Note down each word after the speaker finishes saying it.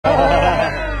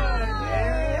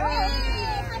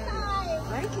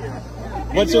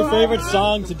What's your favorite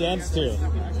song to dance to?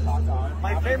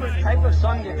 My favorite type of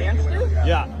song to dance to?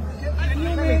 Yeah.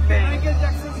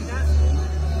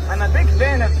 I'm a big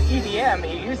fan of EDM.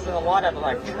 It uses a lot of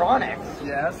electronics.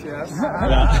 Yes, yes.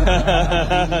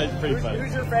 Yeah. It's pretty funny.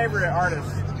 Who's your favorite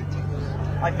artist?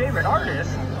 My favorite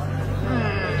artist?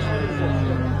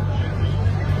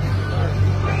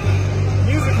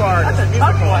 Musical artist. That's a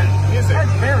tough one. Music.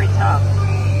 That's very tough.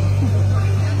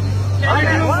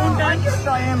 I guess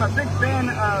I am a big fan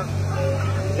of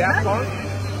Daft Punk.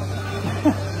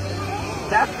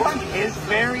 Daft Punk is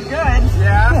very good.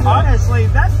 Yeah. Honestly,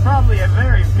 that's probably a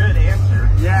very good answer.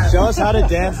 Yeah. Show us how to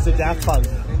dance to Daft Punk.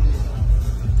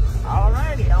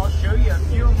 Alrighty, I'll show you a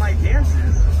few of my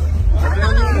dances.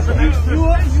 You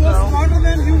are smarter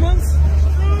than humans?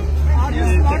 Are you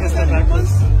smarter than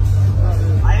humans?